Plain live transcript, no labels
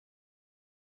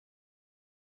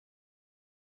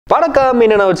வணக்கம்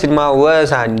InandOut cinema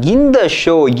verse and இந்த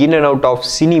show InandOut of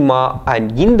cinema and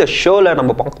இந்த ஷோவில்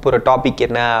நம்ம பார்க்க போகிற டாபிக்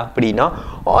என்ன அப்படின்னா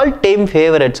ஆல் டைம்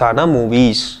ஃபேவரட்ஸான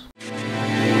மூவிஸ்.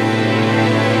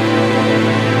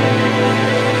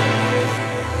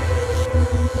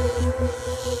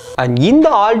 அண்ட் இந்த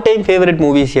ஆல் டைம் ஃபேவரட்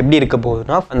மூவிஸ் எப்படி இருக்க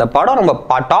போகுதுன்னா அந்த படம்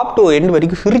நம்ம டாப் டு எண்ட்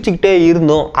வரைக்கும் சிரிச்சுக்கிட்டே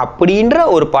இருந்தோம் அப்படின்ற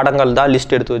ஒரு படங்கள் தான்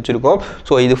லிஸ்ட் எடுத்து வச்சுருக்கோம்.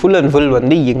 ஸோ இது ஃபுல் அண்ட் ஃபுல்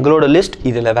வந்து எங்களோட லிஸ்ட்.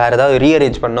 இதில் வேறு ஏதாவது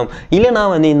ரீஅரேஞ்ச் பண்ணணும் இல்லைனா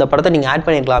வந்து இந்த படத்தை நீங்கள் ஆட்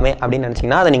பண்ணிக்கலாமே அப்படின்னு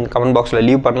நினச்சிங்கன்னா அதை நீங்கள் கமெண்ட் பாக்ஸில்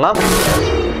லீவ் பண்ணலாம்.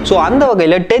 ஸோ அந்த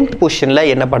வகையில் 10th பொசிஷனில்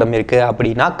என்ன படம் இருக்குது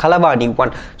அப்படின்னா களவாணி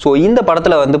 1. ஸோ இந்த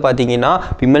படத்தில் வந்து பார்த்தீங்கன்னா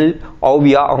விமல்,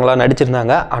 ஓவியா அவங்களாம்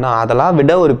நடிச்சிருந்தாங்க. ஆனால் அதெல்லாம்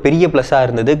விட ஒரு பெரிய ப்ளஸ்ஸாக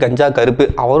இருந்தது கஞ்சா கருப்பு.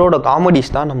 அவரோட காமெடிஸ்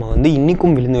தான் நம்ம வந்து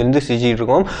இன்றைக்கும் விழுந்து சிரிச்சிட்டு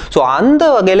இருக்கோம். ஸோ அந்த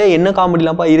வகையில் என்ன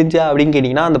காமெடிலாம்ப்பா இருந்துச்சு அப்படின்னு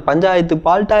கேட்டிங்கன்னா அந்த பஞ்சாயத்து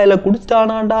பால்டாயில்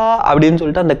குடிச்சிட்டானாண்டா அப்படின்னு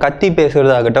சொல்லிட்டு அந்த கத்தி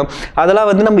பேசுகிறதாகட்டும் அதெல்லாம்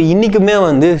வந்து நம்ம இன்றைக்குமே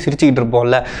வந்து சிரிச்சுக்கிட்டு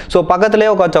இருப்போம்ல. ஸோ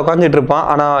பக்கத்துலேயே உட்காந்துட்டு இருப்பான்.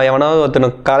 ஆனால் எவனாவது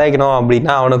ஒருத்தனுக்கு கலைக்கணும்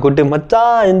அப்படின்னா அவனை கூப்பிட்டு மச்சா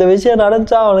இந்த விஷயம்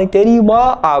நடந்துச்சா அவனுக்கு தெரியுமா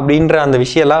அப்படின்ற அந்த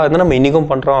விஷயம்லாம் வந்து நம்ம இன்னைக்கும்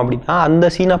பண்றோம் அப்படின்னா அந்த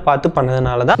சீனை பார்த்து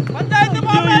பண்ணதுனால தான்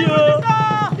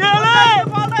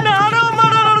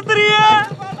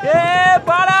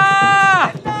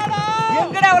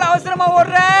அவசரமா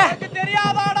ஓடுற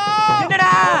தெரியாதாடா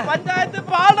என்னடா பஞ்சாயத்து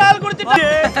பால்டால் குடிச்சிட்டு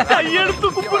கையெடுத்து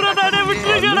குப்புறடானே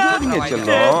விட்டுங்கடா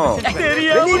செல்லம்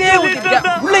வெளியே ஊத்துடா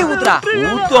உள்ளே ஊத்துடா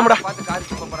ஊத்துவம்டா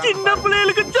சின்ன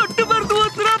பிள்ளைகளுக்கு சொட்டு மருந்து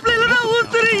ஊத்துறா பிள்ளைகளா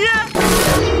ஊத்துறீங்க.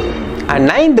 அண்ட்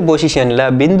 9th பொசிஷனில்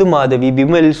பிந்து மாதவி,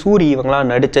 விமல், சூரி இவங்களாம்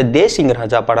நடித்த தேசிங்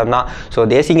ராஜா படம் தான். ஸோ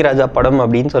தேசிங் ராஜா படம்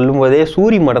அப்படின்னு சொல்லும்போதே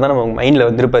சூரி மட்டும் தான் நம்ம மைண்டில்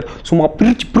வந்திருப்பார். சும்மா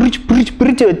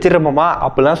பிரித்து வச்சிடறோமா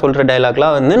அப்படிலாம் சொல்கிற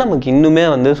டைலாக்லாம் வந்து நமக்கு இன்னுமே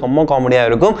வந்து செம்ம காமெடியாக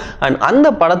இருக்கும். அண்ட் அந்த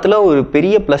படத்தில் ஒரு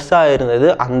பெரிய ப்ளஸ்ஸாக இருந்தது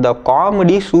அந்த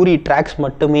காமெடி சூரி ட்ராக்ஸ்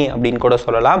மட்டுமே அப்படின்னு கூட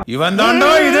சொல்லலாம்.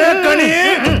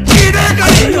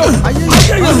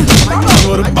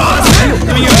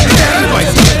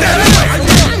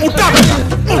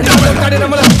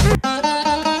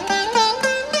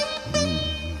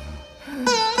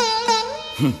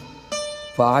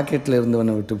 பாக்கெட்ல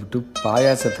இருந்தவனை விட்டு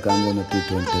பாயாசத்துக்கு அந்த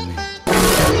தூக்கிட்டு வந்துட்டேன்.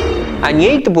 அண்ட்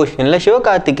 8th பொசிஷனில்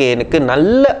சிவகார்த்திகேயனுக்கு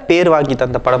நல்ல பேர் வாங்கி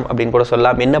தந்த படம் அப்படின்னு கூட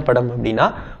சொல்லலாம். என்ன படம் அப்படின்னா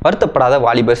வருத்தப்படாத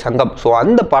வாலிபர் சங்கம். ஸோ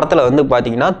அந்த படத்தில் வந்து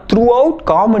பார்த்தீங்கன்னா த்ரூ அவுட்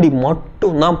காமெடி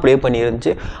மட்டும் தான் ப்ளே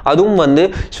பண்ணியிருந்துச்சு. அதுவும் வந்து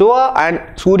சிவா அண்ட்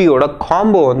சூரியோட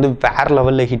காம்போ வந்து வேறு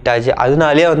லெவலில் ஹிட் ஆச்சு.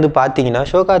 அதனாலே வந்து பார்த்தீங்கன்னா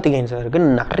சிவகார்த்திகேயன் சாருக்கு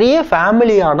நிறைய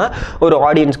ஃபேமிலியான ஒரு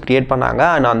ஆடியன்ஸ் க்ரியேட் பண்ணாங்க.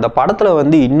 அண்ட் அந்த படத்தில்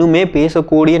வந்து இன்னுமே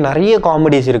பேசக்கூடிய நிறைய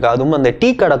காமெடிஸ் இருக்குது. அதுவும் அந்த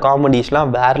டீ கடை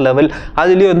காமெடிஸ்லாம் வேறு லெவல்.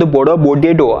 அதுலேயும் வந்து போடா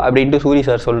பொட்டேட்டோ அப்படின்ட்டு சூரி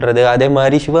சார் சொல்கிறது, அதே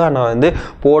மாதிரி சிவானா வந்து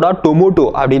போடா டொமோட்டோ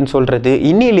அப்படின்னு சொல்கிறது,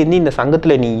 இன்னிலேருந்து இந்த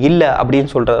சங்கத்தில் நீ இல்லை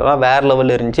அப்படின்னு சொல்கிறதெல்லாம் வேறு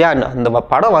லெவலில் இருந்துச்சு. அண்ட் அந்த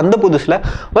படம் வந்த புதுசில்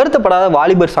வருத்தப்படாத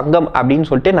வாலிபர் சங்கம் அப்படின்னு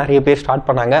சொல்லிட்டு நிறைய பேர் ஸ்டார்ட்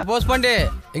பண்ணாங்க. போஸ்ட் பண்ணு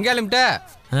எங்க கிளம்பிட்ட?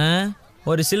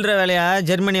 ஒரு சில்லற வேலையா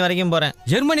ஜெர்மனி வரைக்கும் போறேன்.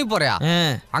 ஜெர்மனி போறியா?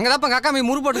 அங்கதான்ப்பா காக்கா மீ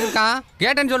முறு போட்டு இருக்கான்.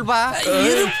 கேட்டேன்னு சொல்லுப்பா.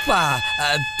 இருப்பா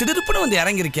திடுப்புன்னு வந்து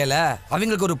இறங்கி இருக்கேல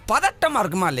அவங்களுக்கு ஒரு பதட்டமா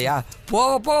இருக்குமா இல்லையா?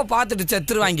 போக போக பார்த்துட்டு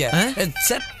செத்துருவாங்க,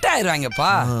 செட்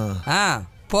ஆயிருவாங்கப்பா.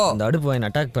 போ அந்த அடுப்பு வாங்கி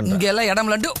அட்டாக் பண்ற. இங்க எல்லாம்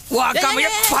இடம்லண்டு வாக்காமைய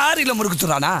பாரில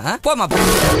முறுக்குறானா? போமா.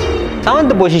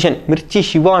 7th பொசிஷன் மிர்ச்சி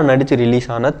சிவா நடித்து ரிலீஸ்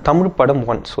ஆன தமிழ் படம்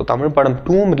 1. ஸோ தமிழ் படம்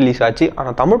 2 ரிலீஸ் ஆச்சு.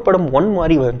 ஆனால் தமிழ் படம் 1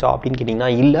 மாதிரி வந்துச்சா அப்படின்னு கேட்டிங்கன்னா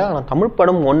இல்லை. ஆனால் தமிழ்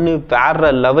படம் 1 வேறு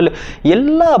லெவல்.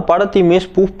 எல்லா படத்தையுமே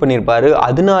ஸ்பூஃப் பண்ணியிருப்பார்.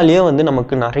 அதனாலேயே வந்து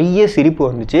நமக்கு நிறைய சிரிப்பு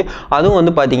வந்துச்சு. அதுவும்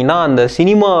வந்து பார்த்திங்கன்னா அந்த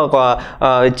சினிமா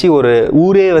வச்சு ஒரு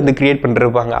ஊரே வந்து க்ரியேட்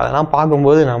பண்ணிருப்பாங்க. அதெல்லாம்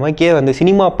பார்க்கும்போது நமக்கே வந்து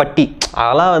சினிமா பட்டி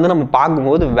அதெல்லாம் வந்து நம்ம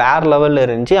பார்க்கும்போது வேறு லெவலில்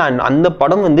இருந்துச்சு. அண்ட் அந்த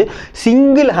படம் வந்து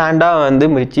சிங்கிள் ஹேண்டாக வந்து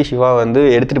மிர்ச்சி சிவா வந்து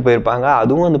எடுத்துகிட்டு போயிருப்பாங்க.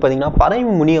 அதுவும் வந்து பார்த்திங்கன்னா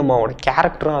பரம முனியம்மாவோட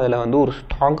கேரக்டரும் அதில் வந்து ஒரு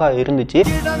ஸ்ட்ராங்காக இருந்துச்சு.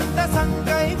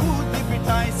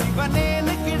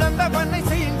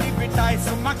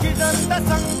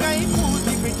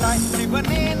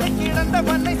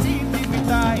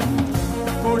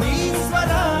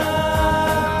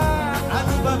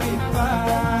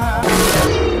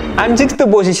 அண்ட் 6th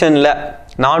பொசிஷனில்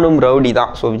நானும் ரவுடி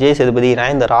தான். ஸோ விஜய் சேதுபதி,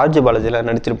 நயன்தாரா, ஆர்ஜே பாலாஜிலாம்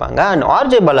நடிச்சிருப்பாங்க. அண்ட்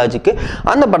ஆர்ஜே பாலாஜிக்கு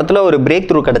அந்த படத்தில் ஒரு பிரேக்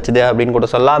த்ரூ கிடச்சிது அப்படின்னு கூட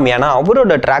சொல்லலாம். ஏன்னா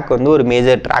அவரோட ட்ராக் வந்து ஒரு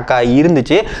மேஜர் ட்ராக்காக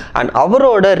இருந்துச்சு. அண்ட்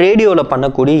அவரோட ரேடியோவில்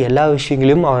பண்ணக்கூடிய எல்லா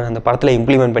விஷயங்களையும் அவர் அந்த படத்தில்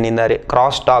இம்ப்ளிமெண்ட் பண்ணியிருந்தார்.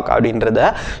 கிராஸ் டாக் அப்படின்றத.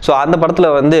 ஸோ அந்த படத்தில்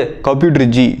வந்து கம்ப்யூட்டர்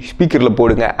ஜி ஸ்பீக்கரில்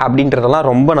போடுங்க அப்படின்றதெல்லாம்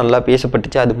ரொம்ப நல்லா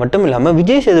பேசப்பட்டுச்சு. அது மட்டும் இல்லாமல்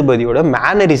விஜய் சேதுபதியோட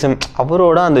மேனரிசம்,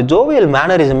 அவரோட அந்த ஜோவியல்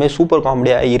மேனரிசமே சூப்பர்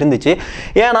காமெடியாக இருந்துச்சு.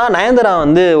 ஏன்னா நயன்தாரா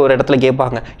வந்து ஒரு இடத்துல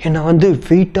கேட்பாங்க, என்னை வந்து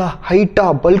வெயிட்டாக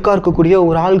ஹைட்டாக பல்காக இருக்கக்கூடிய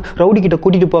ஒரு ஆள் ரவுடி கிட்ட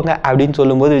கூட்டிகிட்டு போங்க அப்படின்னு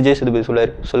சொல்லும்போது விஜய் சேதுபதி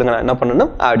சொல்லுங்க நான் என்ன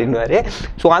பண்ணணும் அப்படின்வாரு.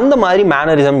 ஸோ அந்த மாதிரி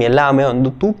மேனரிசம் எல்லாமே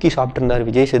வந்து தூக்கி சாப்பிட்டுருந்தார்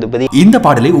விஜய் சேதுபதி. இந்த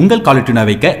பாடலை உங்கள் காலட்டினா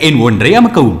வைக்க என் ஒன்றை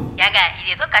அமக்கவும்,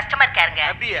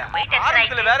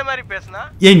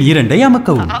 என் இரண்டை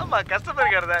அமக்கவும்,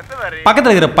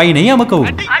 பக்கத்தில் இருக்கிற பையனை அமக்கவும்.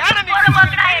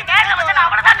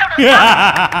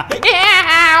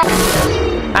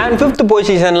 அண்ட் 5th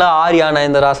பொசிஷனில் ஆர்யா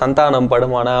நயன்தாரா சந்தானம்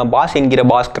படமான பாஸ் என்கிற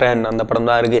பாஸ்கரன் அந்த படம்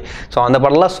தான் இருக்குது. ஸோ அந்த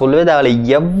படம்லாம் சொல்லவே தேவையில்லை,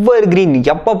 எவர் கிரீன்,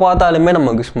 எப்போ பார்த்தாலுமே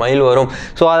நமக்கு ஸ்மைல் வரும்.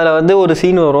 ஸோ அதில் வந்து ஒரு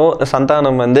சீன் வரும்,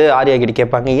 சந்தானம் வந்து ஆர்யா கிட்ட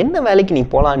கேட்பாங்க என்ன வேலைக்கு நீ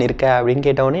போகலான்னு இருக்க அப்படின்னு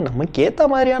கேட்டவொடனே நமக்கு ஏற்ற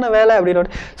மாதிரியான வேலை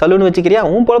அப்படின்னு சலூன் வச்சுக்கிறியா,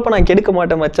 உன் பொழப்ப நான் கெடுக்க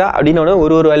மாட்டேன் மச்சா அப்படின்னு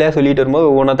ஒரு வேலையாக சொல்லிட்டு வரும்போது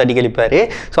ஒவ்வொன்றா தட்டி கழிப்பார்.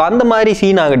 ஸோ அந்த மாதிரி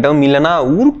சீன் ஆகட்டும், இல்லைனா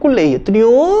ஊருக்குள்ளே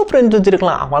எத்தனையோ ஃப்ரெண்ட்ஸ்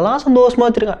வச்சுருக்கலாம், அவெல்லாம் சந்தோஷமாக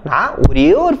வச்சுருக்கான், நான் ஒரே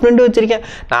ஒரு ஃப்ரெண்டு வச்சுருக்கேன்,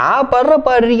 நான்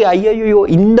படுற ஐயோ,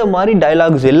 இந்த மாதிரி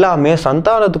டைலாக்ஸ் எல்லாமே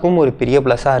சந்தானத்துக்கும் ஒரு பெரிய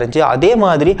ப்ளஸ்ஸாக இருந்துச்சு. அதே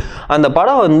மாதிரி அந்த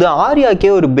படம் வந்து ஆர்யாக்கே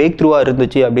ஒரு பிரேக் த்ரூவாக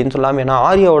இருந்துச்சு அப்படின்னு சொல்லாமல், ஏன்னா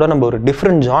ஆர்யாவோட நம்ம ஒரு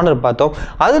டிஃப்ரெண்ட் ஜானர் பார்த்தோம்.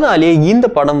 அதனாலே இந்த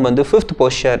படம் வந்து 5th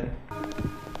பொசிஷன்.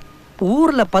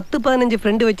 ஊரில் 10-15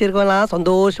 ஃப்ரெண்டு வச்சிருக்கலாம்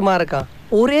சந்தோஷமா இருக்கான்,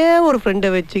 ஒரே ஒரு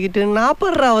ஃப்ரெண்டை வச்சுக்கிட்டு நான்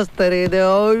படுற அவஸ்தை இது.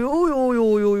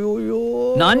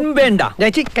 நண்பேண்டா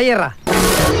கையறா.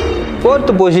 4th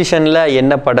பொசிஷனில்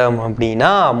என்ன படம் அப்படின்னா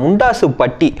முண்டாசு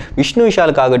பட்டி. விஷ்ணு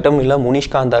விஷாலுக்காகட்டும், இல்லை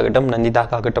முனிஷ்காந்த் ஆகட்டும்,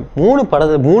 நந்திதாக்காகட்டும்,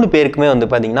 3 பேருக்குமே வந்து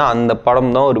பார்த்திங்கன்னா அந்த படம்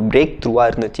தான் ஒரு பிரேக் த்ரூவாக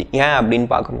இருந்துச்சு. ஏன் அப்படின்னு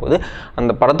பார்க்கும்போது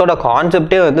அந்த படத்தோட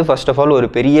கான்செப்டே வந்து ஃபர்ஸ்ட் ஆஃப் ஆல் ஒரு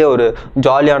பெரிய ஒரு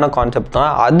ஜாலியான கான்செப்ட்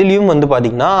தான். அதுலேயும் வந்து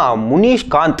பார்த்திங்கன்னா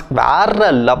முனிஷ்காந்த் வேறு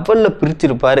லெவலில்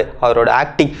பிரிச்சிருப்பார் அவரோட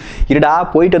ஆக்டிங். இருடா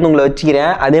போயிட்டு வந்து உங்களை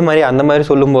வச்சுக்கிறேன், அதே மாதிரி அந்த மாதிரி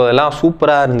சொல்லும் போதெல்லாம்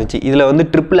சூப்பராக இருந்துச்சு. இதில் வந்து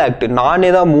ட்ரிபிள் ஆக்ட்,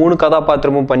 நானே தான் 3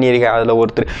 கதாபாத்திரமும் பண்ணியிருக்கேன். அதில்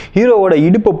ஒருத்தர் ஹீரோவோட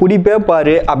இடுப்பை பிடிப்பே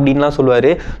பாரு அப்படின்லாம் சொல்லுவார்.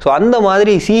 ஸோ அந்த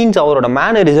மாதிரி சீன்ஸ், அவரோட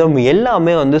மேனரிசம்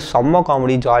எல்லாமே வந்து செம்ம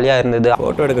காமெடி, ஜாலியாக இருந்தது.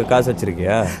 ஃபோட்டோ எடுக்க காசு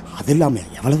வச்சிருக்கியா? அது இல்லாமல்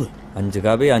எவ்வளவு? 5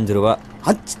 காபி 5 ரூபா.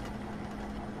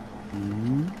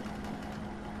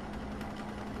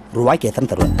 ரூபாய்க்கு எத்தனை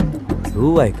தருவேன்?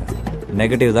 ரூபாய்க்கா?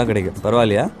 நெகட்டிவ் தான் கிடைக்கும்.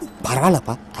 பரவாயில்லையா?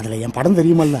 பரவாயில்லப்பா, அதில் என் படம்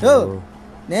தெரியுமல்ல.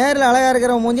 நேரில் அழகா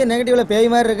இருக்கிற மூஞ்சி நெகட்டிவ்ல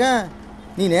பேய் மாதிரி இருக்கேன்,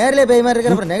 நீ நேரில் பேய் மாதிரி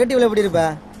இருக்கிற அப்புறம் நெகட்டிவ்ல எப்படி இருப்ப?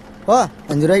 ஓ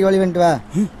 5 ரூபாய்க்கு வழி வந்துட்டு வா,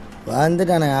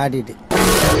 வந்துட்டானே ஆட்டிட்டு.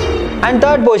 அண்ட்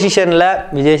 3rd பொசிஷனில்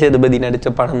விஜய் சேதுபதி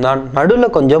நடித்த படம் தான்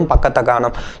நடுவில் கொஞ்சம் பக்கத்தை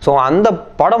காணும். ஸோ அந்த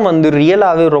படம் வந்து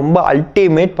ரியலாகவே ரொம்ப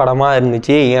அல்டிமேட் படமாக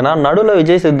இருந்துச்சு. ஏன்னா நடுவில்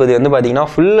விஜய் சேதுபதி வந்து பார்த்திங்கன்னா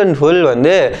ஃபுல் அண்ட் ஃபுல்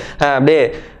வந்து அப்படியே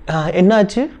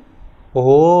என்னாச்சு, ஓ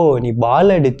நீ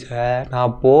பால் அடித்த,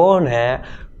 நான் போனேன்,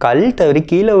 கல் தவறி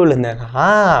கீழே விழுந்தேன்னா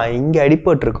இங்கே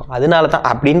அடிபட்டிருக்கும், அதனால தான்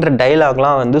அப்படின்ற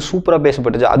டைலாக்லாம் வந்து சூப்பராக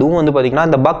பேசப்பட்டுச்சு. அதுவும் வந்து பார்த்திங்கன்னா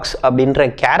அந்த பக்ஸ் அப்படின்ற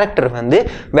கேரக்டர் வந்து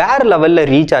வேறு லெவலில்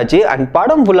ரீச் ஆச்சு. அண்ட்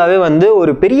படம் ஃபுல்லாகவே வந்து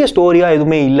ஒரு பெரிய ஸ்டோரியாக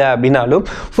எதுவுமே இல்லை அப்படின்னாலும்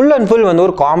ஃபுல் அண்ட் ஃபுல் வந்து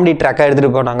ஒரு காமெடி ட்ராக்காக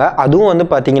எடுத்துகிட்டு போனாங்க. அதுவும் வந்து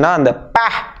பார்த்திங்கன்னா அந்த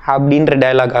அப்படின்ற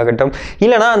டைலாக் ஆகட்டும்,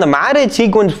 இல்லைனா அந்த மேரேஜ்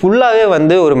சீக்வன்ஸ் ஃபுல்லாகவே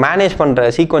வந்து ஒரு மேனேஜ் பண்ணுற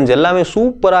சீக்வன்ஸ் எல்லாமே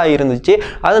சூப்பராக இருந்துச்சு.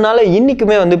 அதனால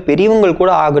இன்றைக்குமே வந்து பெரியவங்கள்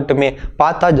கூட ஆகட்டுமே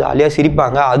பார்த்தா ஜாலியாக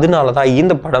சிரிப்பாங்க. அதனால தான்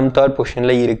இந்த படம் 3rd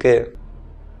பொசிஷனில் இருக்குது.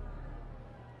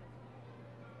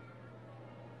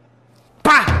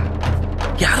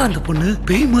 யார் அந்த பொண்ணு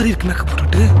பேய் மாதிரி இருக்கு மேக்கப்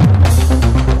போட்டுட்டு?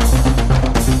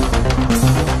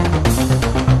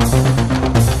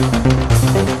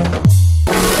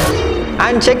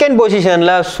 அண்ட் 2nd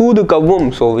பொசிஷனில் சூது கவ்வும்.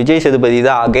 ஸோ விஜய் சேதுபதி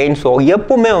தான் அகைன். ஸோ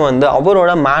எப்பவுமே வந்து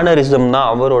அவரோட மேனரிசம் தான்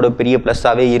அவரோட பெரிய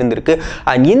ப்ளஸ்ஸாகவே இருந்திருக்கு.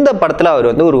 அண்ட் இந்த படத்தில் அவர்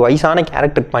வந்து ஒரு வயசான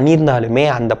கேரக்டர் பண்ணியிருந்தாலுமே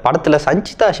அந்த படத்தில்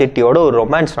சஞ்சிதா ஷெட்டியோட ஒரு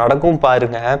ரொமான்ஸ் நடக்கும்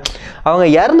பாருங்க. அவங்க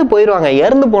இறந்து போயிடுவாங்க,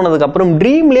 இறந்து போனதுக்கப்புறம்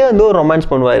ட்ரீம்லேயே வந்து ஒரு ரொமான்ஸ்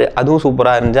பண்ணுவார், அதுவும்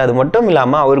சூப்பராக இருந்துச்சு. அது மட்டும்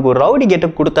இல்லாமல் அவருக்கு ஒரு ரவுடி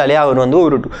கெட்டப் கொடுத்தாலே அவர் வந்து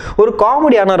ஒரு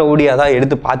காமெடியான ரவுடியாக தான்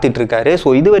எடுத்து பார்த்துட்டு இருக்காரு.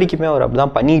 ஸோ இது வரைக்குமே அவர் அப்படி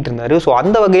தான் பண்ணிகிட்டு இருந்தார். ஸோ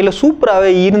அந்த வகையில்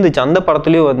சூப்பராகவே இருந்துச்சு. அந்த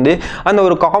படத்துலேயும் வந்து அந்த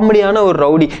ஒரு காமெடியான ஒரு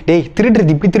ரவுடி, டேய்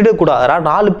திருடுறது இப்படி திருடக்கூடாதா,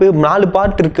 4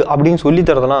 பார்ட் இருக்கு அப்படின்னு சொல்லி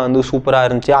தரதெல்லாம் வந்து சூப்பராக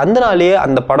இருந்துச்சு. அதனாலேயே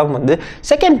அந்த படம் வந்து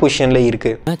 2nd பொசிஷனில்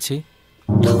இருக்கு.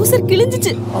 டவுசர்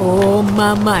கிழிஞ்சிச்சு. ஓ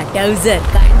மாமா டவுசர்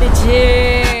கண்டுச்சு.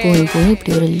 போய்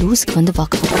இப்படி ஒரு லூஸ்க்கு வந்து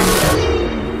பார்க்க.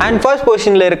 அண்ட் 1st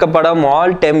பொசிஷனில் இருக்க படம்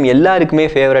ஆல் டைம் எல்லாருக்குமே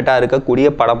ஃபேவரட்டாக இருக்கக்கூடிய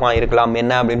படமாக இருக்கலாம்.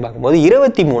 என்ன அப்படின்னு பார்க்கும்போது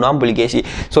 23ஆம் புலிகேசி.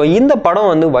 ஸோ இந்த படம்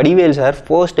வந்து வடிவேல் சார்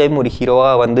ஃபர்ஸ்ட் டைம் ஒரு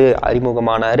ஹீரோவாக வந்து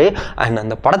அறிமுகமானார். அண்ட்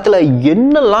அந்த படத்தில்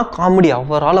என்னெல்லாம் காமெடி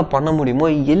அவரால் பண்ண முடியுமோ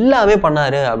எல்லாமே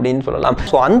பண்ணார் அப்படின்னு சொல்லலாம்.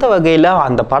 ஸோ அந்த வகையில்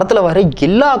அந்த படத்தில் வர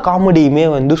எல்லா காமெடியுமே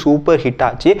வந்து சூப்பர் ஹிட்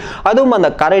ஆச்சு. அதுவும்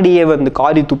அந்த கரடியை வந்து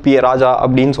காரி துப்பிய ராஜா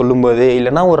அப்படின்னு சொல்லும்போது,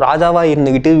 இல்லைனா ஒரு ராஜாவாக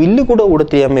இருந்துக்கிட்டு வில்லு கூட உட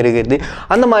தெரியாமல் இருக்கிறது,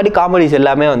 அந்த மாதிரி காமெடிஸ்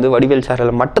எல்லாமே வந்து வடிவேல்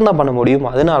சாரில் மட்டும்தான் பண்ண முடியும்.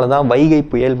 அதனால தான் வைகை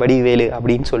புயல் வடிவேலு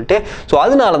அப்படின்னு சொல்லிட்டு. ஸோ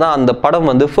அதனால தான் அந்த படம்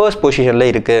வந்து 1st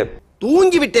பொசிஷனில் இருக்குது.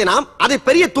 தூங்கி விட்டேனாம், அதை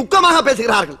பெரிய துக்கமாக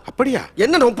பேசுகிறார்கள். அப்படியா?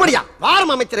 என்ன அப்படியா?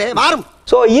 வாரம் அமைச்சரே வாரம்.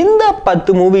 ஸோ இந்த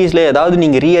 10 மூவிஸில் ஏதாவது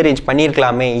நீங்கள் ரீஅரேஞ்ச்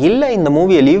பண்ணியிருக்கலாமே, இல்லை இந்த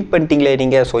மூவியை லீவ் பண்ணிட்டீங்களே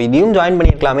நீங்கள், ஸோ இதையும் ஜாயின்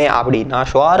பண்ணியிருக்கலாமே அப்படின்னா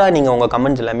ஷுவராக நீங்கள் உங்கள்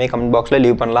கமெண்ட்ஸ் எல்லாமே கமெண்ட் பாக்ஸில்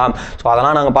லீவ் பண்ணலாம். ஸோ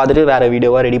அதெல்லாம் நாங்கள் பார்த்துட்டு வேறு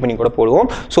வீடியோவாக ரெடி பண்ணி கூட போடுவோம்.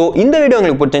 ஸோ இந்த வீடியோ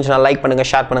உங்களுக்கு பிடிச்சிருந்துச்சுன்னா லைக்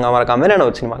பண்ணுங்கள், ஷேர் பண்ணுங்கள், மறக்காம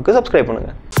InandOut சினிமாவுக்கு சப்ஸ்கிரைப்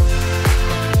பண்ணுங்கள்.